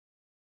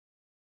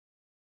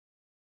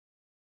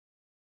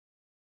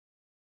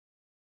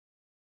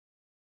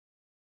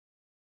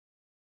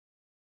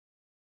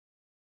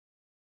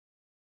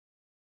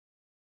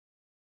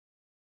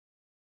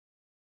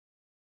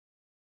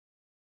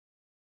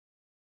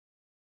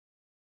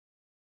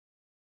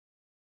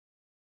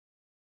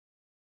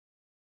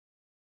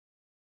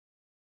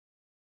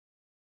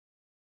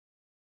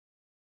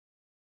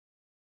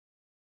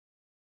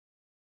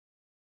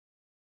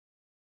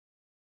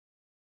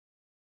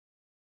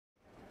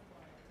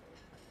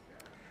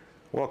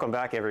Welcome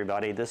back,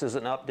 everybody. This is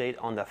an update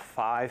on the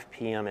 5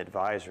 p.m.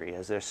 advisory,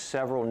 as there's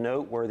several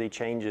noteworthy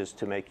changes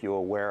to make you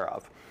aware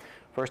of.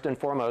 First and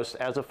foremost,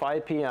 as of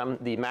 5 p.m.,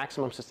 the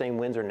maximum sustained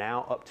winds are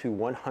now up to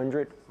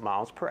 100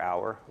 miles per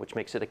hour, which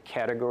makes it a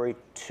Category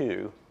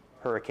 2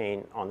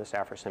 hurricane on the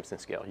Saffir-Simpson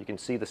scale. You can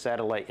see the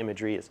satellite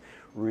imagery is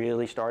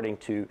really starting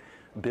to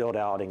build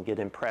out and get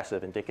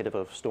impressive, indicative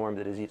of a storm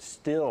that is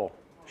still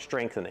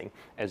strengthening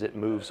as it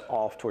moves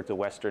off towards the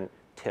western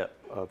tip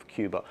of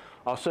Cuba.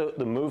 Also,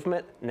 the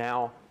movement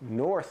now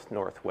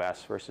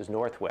north-northwest versus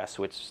northwest,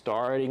 so it's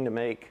starting to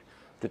make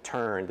the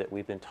turn that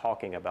we've been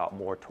talking about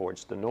more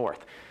towards the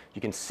north.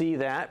 You can see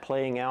that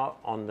playing out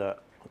on the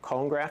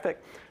cone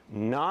graphic.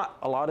 Not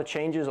a lot of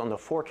changes on the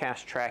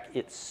forecast track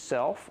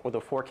itself or the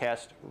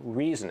forecast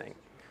reasoning.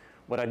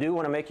 What I do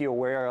want to make you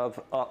aware of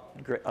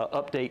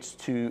updates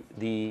to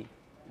the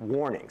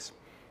warnings.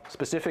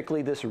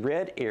 Specifically, this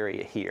red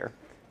area here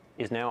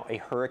is now a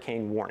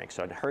hurricane warning.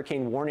 So the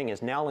hurricane warning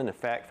is now in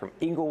effect from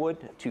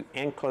Inglewood to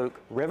Anclote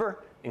River,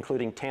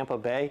 including Tampa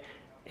Bay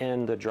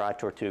and the Dry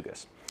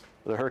Tortugas.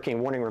 The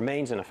hurricane warning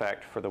remains in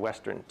effect for the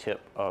western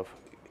tip of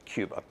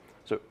Cuba.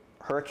 So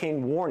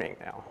hurricane warning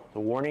now. The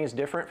warning is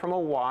different from a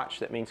watch.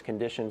 That means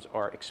conditions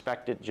are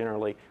expected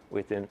generally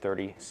within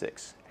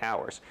 36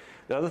 hours.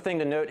 The other thing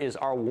to note is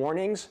our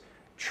warnings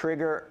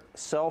trigger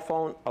cell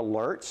phone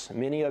alerts.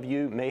 Many of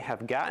you may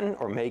have gotten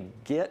or may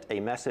get a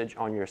message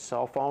on your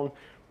cell phone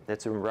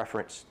that's in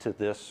reference to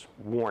this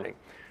warning.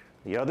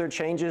 The other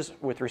changes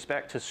with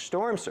respect to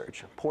storm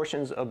surge,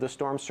 portions of the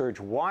storm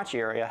surge watch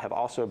area have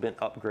also been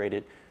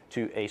upgraded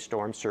to a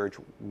storm surge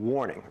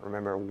warning.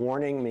 Remember,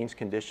 warning means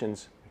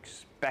conditions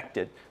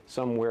expected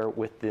somewhere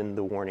within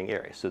the warning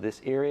area. So this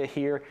area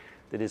here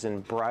that is in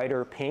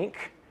brighter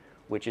pink,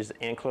 which is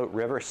Anclote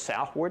River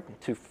southward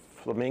to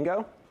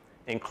Flamingo,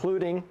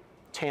 including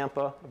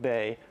Tampa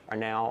Bay, are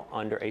now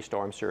under a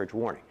storm surge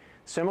warning.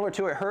 Similar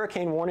to a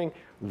hurricane warning,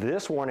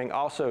 this warning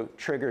also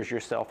triggers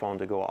your cell phone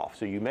to go off.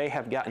 So you may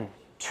have gotten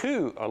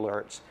 2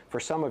 alerts. For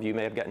some of you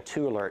may have gotten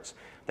 2 alerts.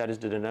 That is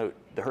to denote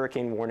the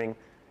hurricane warning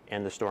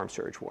and the storm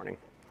surge warning.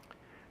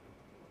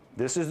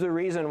 This is the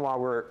reason why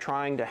we're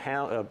trying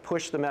to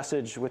push the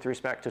message with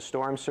respect to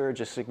storm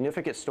surge. A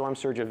significant storm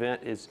surge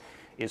event is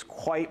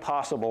quite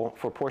possible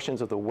for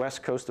portions of the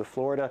west coast of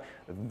Florida.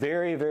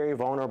 Very, very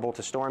vulnerable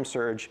to storm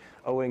surge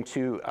owing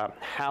to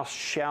how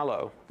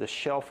shallow the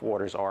shelf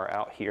waters are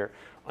out here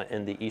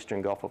in the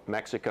eastern Gulf of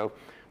Mexico.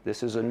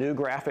 This is a new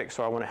graphic,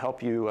 so I want to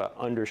help you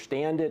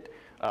understand it.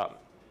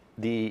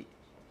 The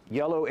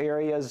yellow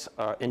areas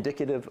are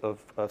indicative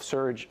of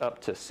surge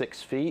up to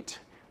 6 feet.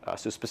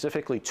 So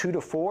specifically 2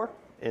 to 4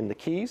 in the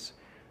Keys,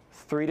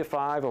 3 to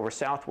 5 over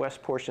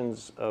southwest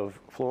portions of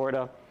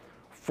Florida,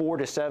 4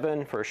 to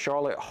 7 for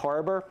Charlotte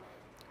Harbor,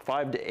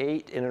 5 to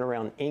 8 in and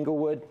around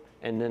Inglewood,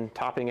 and then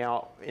topping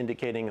out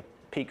indicating a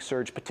peak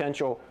surge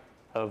potential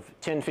of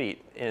 10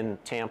 feet in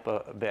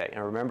Tampa Bay.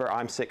 And remember,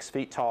 I'm 6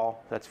 feet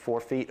tall. That's 4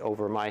 feet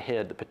over my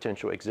head. The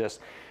potential exists.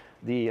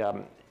 We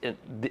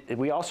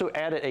also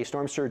added a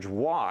storm surge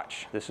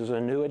watch. This is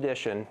a new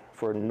addition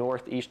for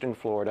northeastern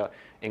Florida,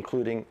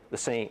 including the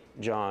St.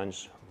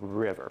 Johns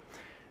River.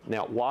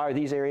 Now, why are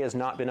these areas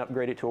not been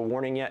upgraded to a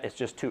warning yet? It's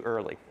just too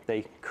early.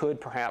 They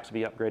could perhaps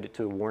be upgraded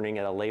to a warning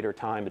at a later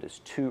time, but it's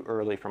too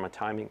early from a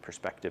timing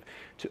perspective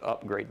to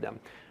upgrade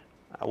them.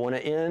 I want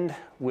to end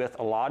with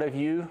a lot of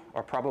you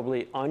are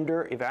probably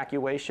under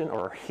evacuation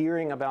or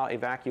hearing about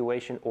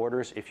evacuation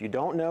orders. If you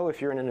don't know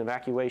if you're in an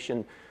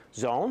evacuation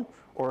zone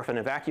or if an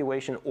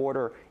evacuation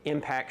order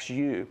impacts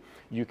you,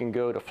 you can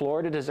go to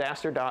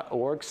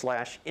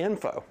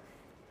floridadisaster.org/info.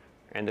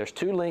 And there's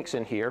 2 links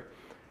in here.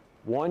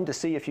 One to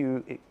see if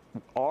you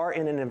are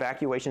in an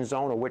evacuation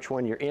zone or which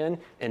one you're in,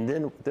 and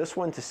then this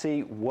one to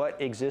see what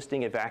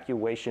existing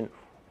evacuation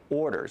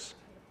orders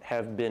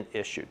have been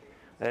issued.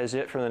 That is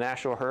it from the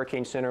National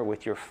Hurricane Center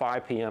with your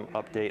 5 p.m.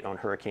 update on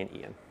Hurricane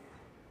Ian.